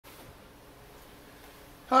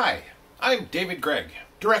Hi, I'm David Gregg,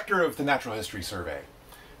 Director of the Natural History Survey.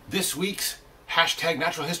 This week's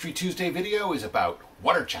 #Natural History Tuesday video is about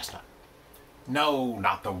water chestnut. No,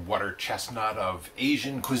 not the water chestnut of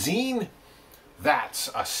Asian cuisine. That's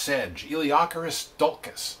a sedge, Elaeocharis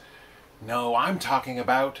dulcus. No, I'm talking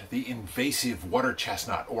about the invasive water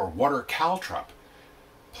chestnut, or water caltrop,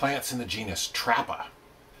 plants in the genus Trapa.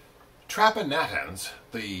 Trapa natans,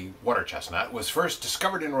 the water chestnut, was first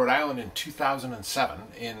discovered in Rhode Island in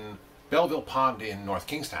 2007 in Belleville Pond in North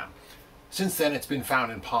Kingstown. Since then, it's been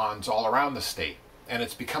found in ponds all around the state, and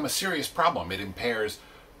it's become a serious problem. It impairs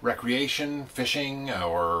recreation, fishing,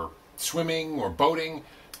 or swimming, or boating,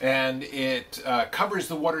 and it covers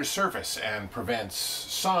the water's surface and prevents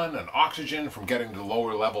sun and oxygen from getting to the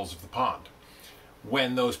lower levels of the pond.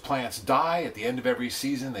 When those plants die at the end of every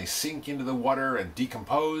season, they sink into the water and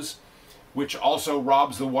decompose, which also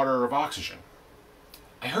robs the water of oxygen.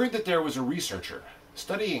 I heard that there was a researcher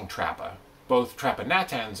studying Trapa, both Trapa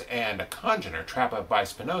natans and a congener, Trapa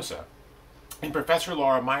bispinosa, in Professor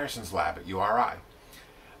Laura Meyerson's lab at URI.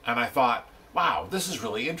 And I thought, wow, this is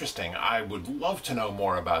really interesting. I would love to know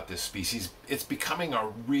more about this species. It's becoming a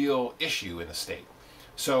real issue in the state.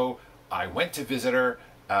 So I went to visit her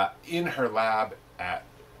in her lab at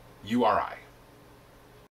URI.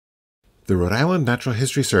 The Rhode Island Natural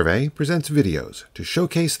History Survey presents videos to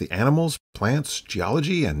showcase the animals, plants,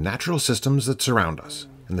 geology, and natural systems that surround us,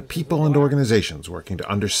 and the people and organizations working to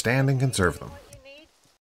understand and conserve them.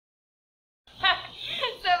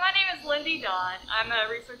 So my name is Lynde Dodd. I'm a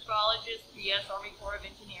research biologist at the U.S. Army Corps of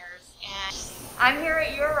Engineers, and I'm here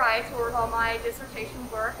at URI to work on my dissertation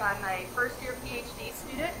work. I'm a first-year Ph.D.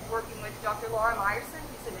 student working with Dr. Laura Meyerson,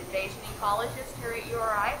 who's an invasion ecologist here at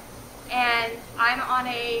URI. And I'm on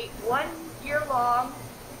a one-year-long,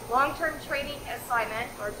 long-term training assignment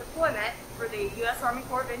or deployment for the U.S. Army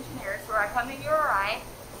Corps of Engineers, where I come to URI.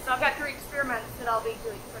 So I've got 3 experiments that I'll be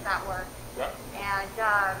doing for that work. Yep.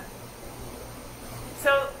 And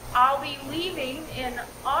so I'll be leaving in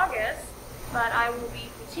August, but I will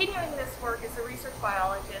be continuing this work as a research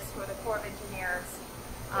biologist for the Corps of Engineers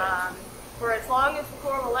for as long as the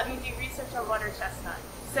Corps will let me do research on water chestnut.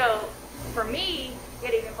 So for me,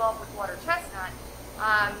 getting involved with water chestnut,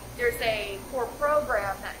 there's a core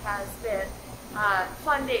program that has been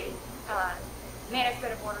funding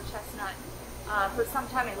management of water chestnut for some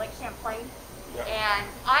time in Lake Champlain. Yeah. And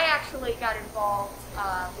I actually got involved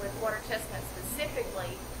with water chestnut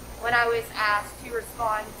specifically when I was asked to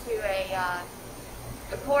respond to a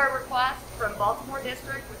Corps request from Baltimore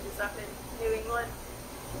District, which is up in New England.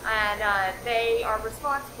 And they are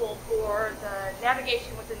responsible for the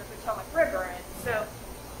navigation within the Potomac River. And so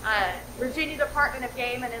Virginia Department of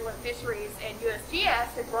Game and Inland Fisheries and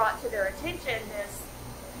USGS had brought to their attention this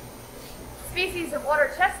species of water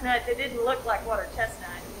chestnut that didn't look like water chestnut.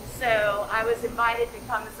 And so I was invited to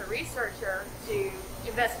come as a researcher to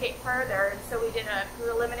investigate further. And so we did a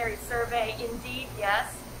preliminary survey. Indeed,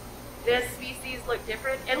 yes, this species looked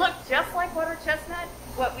different. It looked just like water chestnut,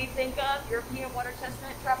 what we think of, European water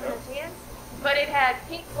chestnut, Trapa natans, but it had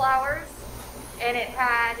pink flowers and it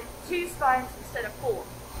had 2 spines instead of 4.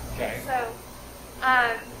 Okay. So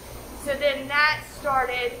then that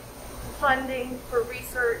started funding for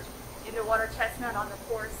research into water chestnut on the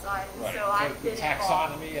Corps side. And right. So I've been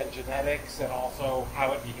taxonomy involved. and genetics and also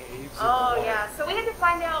how it behaves. Oh yeah, so we had to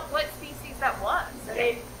find out what species that was.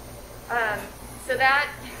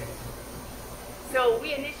 So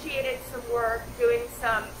we initiated some work doing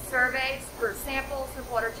some surveys for samples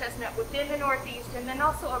of water chestnut within the Northeast and then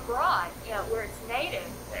also abroad, where it's native.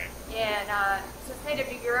 Right. And so it's native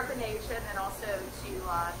to Europe and Asia and then also to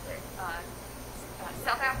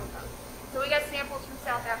South Africa. So we got samples from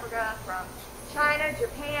South Africa, from China,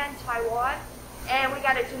 Japan, Taiwan, and we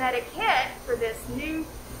got a genetic hit for this new,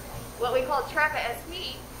 what we call Trapa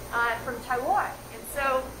SP, from Taiwan. And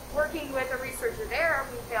so working with a researcher there,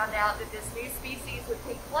 we found out that this new species with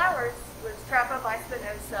pink flowers was Trapa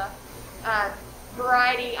bispinosa,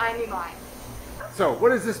 variety Imumai. So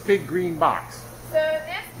what is this big green box? So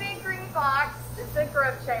this big green box is a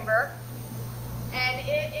growth chamber, and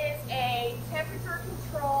it is a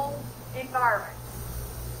temperature-controlled environment.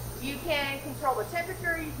 You can control the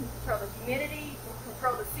temperature, you can control the humidity, you can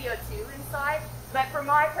control the CO2 inside, but for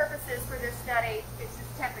my purposes for this study, it's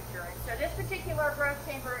just temperature. And so this particular growth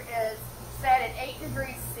chamber is set at 8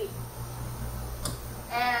 degrees C.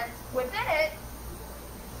 And within it,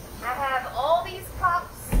 I have all these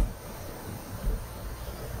cups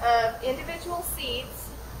of individual seeds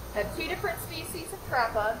of 2 different species of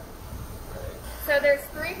Trapa. So there's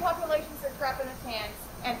 3 populations of Trapa natans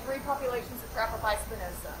and 3 populations of Trapa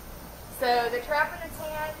bispinosa. So the Trapa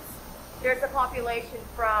natans There's a population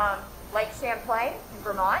from Lake Champlain in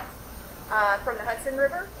Vermont, from the Hudson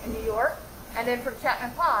River in New York, and then from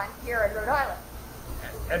Chapman Pond here in Rhode Island.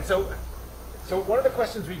 And so one of the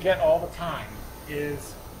questions we get all the time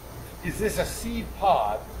is this a seed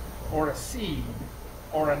pod, or a seed,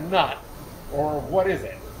 or a nut, or what is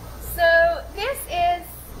it? So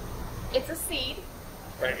it's a seed.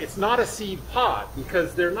 Right. It's not a seed pod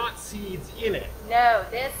because they're not seeds in it. No,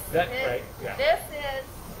 right, yeah. This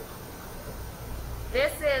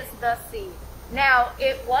is the seed. Now,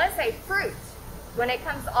 it was a fruit. When it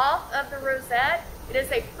comes off of the rosette, it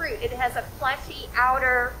is a fruit. It has a fleshy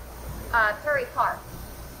outer pericarp.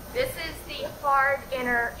 This is the hard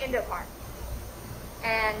inner endocarp.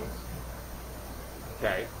 And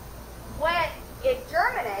Okay. when it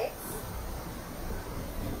germinates,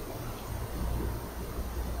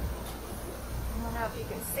 I don't know if you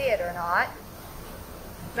can see it or not,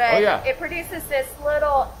 but Oh, yeah. it produces this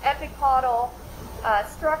little epicaudal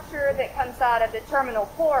structure that comes out of the terminal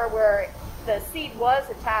core where the seed was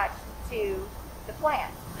attached to the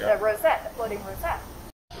plant, Yeah. the rosette, the floating rosette.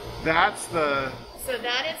 That's the So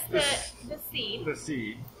that is the seed,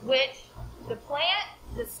 seed. which the plant,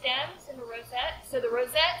 the stems, and the rosette. So the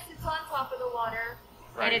rosette sits on top of the water,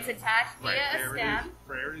 Right. and it's attached via a There stem.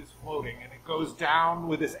 it is floating, and it goes down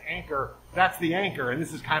with this anchor. That's the anchor, and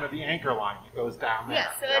this is kind of the anchor line that goes down there.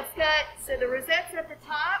 Yeah, so it's got, so the rosette's at the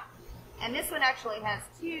top, and this one actually has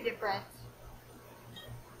two different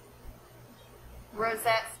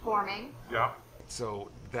rosettes forming. Yeah.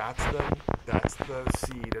 So that's the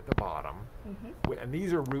seed at the bottom, and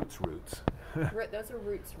these are roots, Those are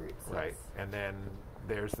roots. right? And then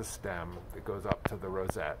there's the stem that goes up to the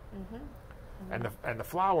rosette, and the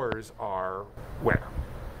flowers are where?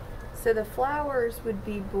 So the flowers would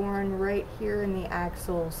be born right here in the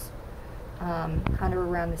axils, kind of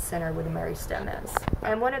around the center where the meristem is.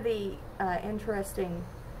 And one of the interesting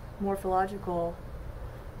morphological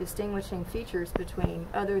distinguishing features between,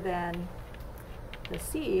 other than the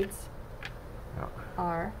seeds, Yeah.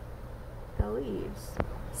 are the leaves.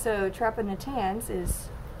 So Trapa natans is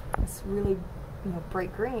really,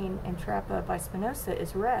 bright green, and Trapa bispinosa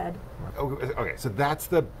is red. Okay, so that's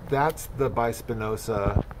the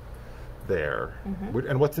bispinosa there.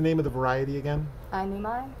 And what's the name of the variety again? I knew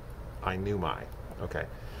mine? Inumai. Okay,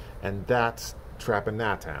 and that's Trapa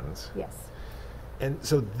natans. Yes. And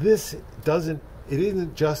so this doesn't. It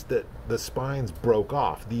isn't just that the spines broke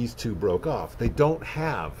off. These two broke off. They don't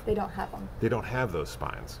have. They don't have them. They don't have those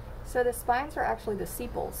spines. So the spines are actually the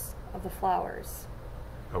sepals of the flowers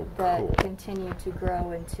Oh, that cool. continue to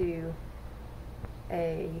grow into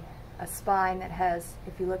a spine that has,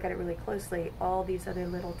 if you look at it really closely, all these other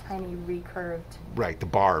little tiny recurved Right, the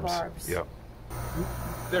barbs. barbs. Yep.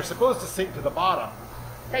 They're supposed to sink to the bottom.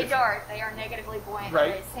 They dart. They are negatively buoyant.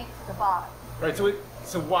 Right. And they sink to the bottom. Right.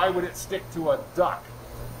 So why would it stick to a duck?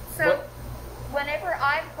 So What- whenever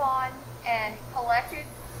I've gone and collected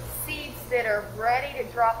seeds that are ready to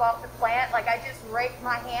drop off the plant, like I just rake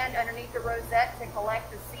my hand underneath the rosette to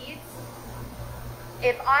collect the seeds,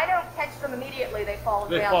 if I don't catch them immediately, they fall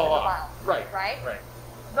They down fall to the off. bottom. Right. Right? Right.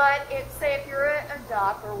 But if you're a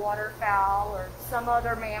duck or waterfowl or some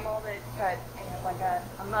other mammal that, like a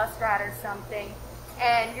muskrat or something,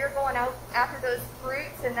 and you're going out after those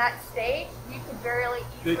fruits in that stage, you could very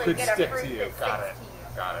They easily could get a stick fruit to you. that Got sticks it. to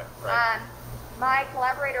you. Got it. Right. My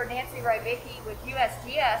collaborator Nancy Rybicki with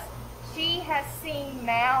USGS, she has seen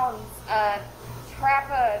mounds of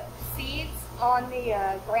Trapa seeds on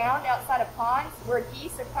the ground outside of ponds where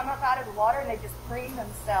geese have come up out of the water and they just preen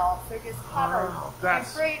themselves. They're just covered in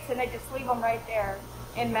that's- fruits and they just leave them right there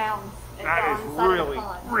in mounds. That on is the side of the really,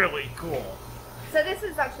 pond. really cool. So this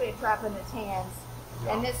is actually a Trapa natans,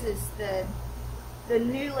 and this is the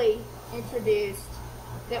newly introduced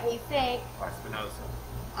that we think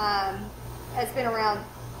Bispinosa. has been around.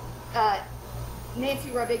 Nancy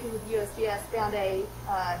Rybicki with USGS found a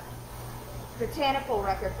botanical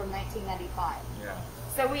record from 1995. Yeah.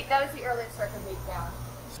 So that was the earliest record we found.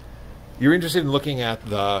 You're interested in looking at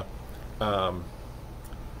the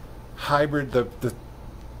hybrid, the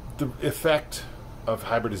effect of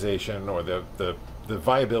hybridization, or the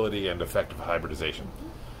viability and effect of hybridization.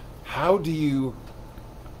 How do you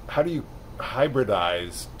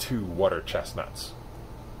hybridize two water chestnuts?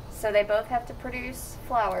 So they both have to produce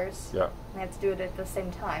flowers. Yeah. They have to do it at the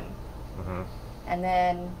same time. And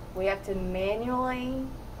then we have to manually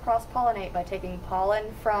cross-pollinate by taking pollen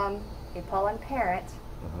from a pollen parent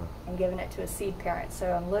and giving it to a seed parent.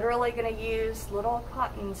 So I'm literally going to use little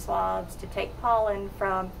cotton swabs to take pollen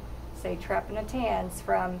from, say, Trapa natans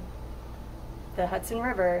from the Hudson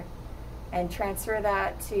River and transfer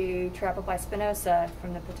that to Trapa bispinosa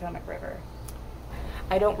from the Potomac River.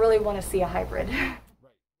 I don't really want to see a hybrid.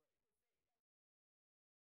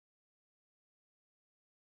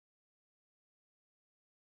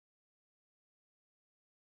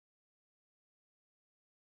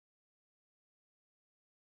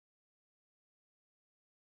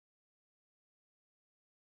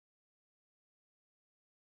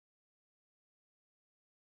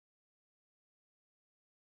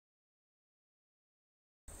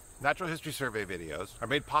 Natural History Survey videos are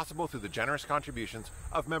made possible through the generous contributions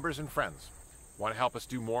of members and friends. Want to help us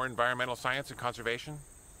do more environmental science and conservation?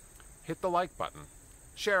 Hit the like button,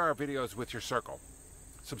 share our videos with your circle,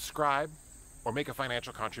 subscribe, or make a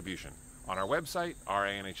financial contribution on our website,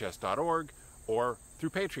 ranhs.org, or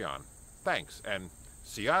through Patreon. Thanks, and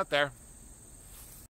see you out there.